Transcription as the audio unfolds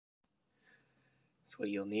So what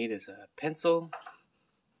you'll need is a pencil,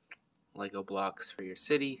 Lego blocks for your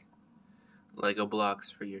city, Lego blocks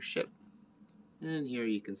for your ship, and here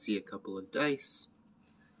you can see a couple of dice,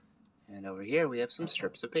 and over here we have some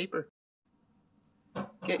strips of paper.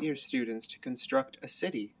 Get your students to construct a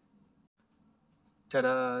city.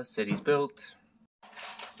 Ta-da! City's built.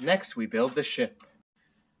 Next we build the ship.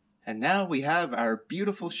 And now we have our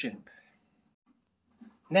beautiful ship.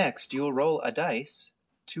 Next you'll roll a dice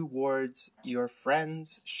towards your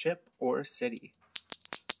friend's ship or city.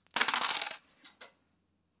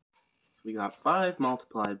 So we got 5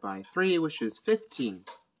 multiplied by 3, which is 15.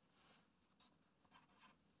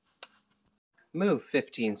 Move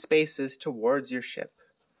 15 spaces towards your ship.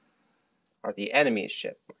 Or the enemy's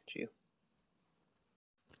ship, mind you.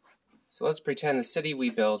 So let's pretend the city we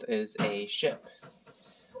build is a ship.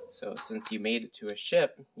 So since you made it to a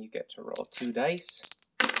ship, you get to roll 2 dice.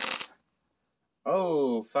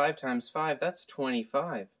 Oh, 5 times 5, that's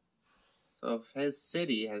 25. So if his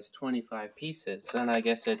city has 25 pieces, then I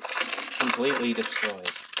guess it's completely destroyed.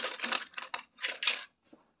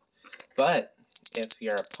 But if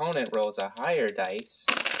your opponent rolls a higher dice,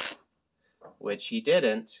 which he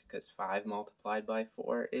didn't, because 5 multiplied by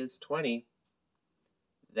 4 is 20,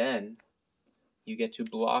 then you get to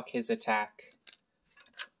block his attack.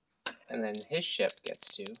 And then his ship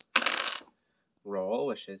gets to roll,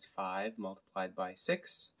 which is 5 multiplied by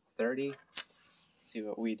 6, 30. Let's see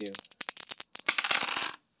what we do.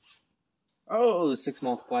 Oh, 6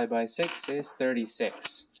 multiplied by 6 is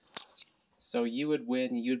 36. So you would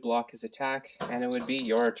win, you'd block his attack, and it would be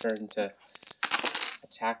your turn to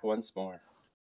attack once more.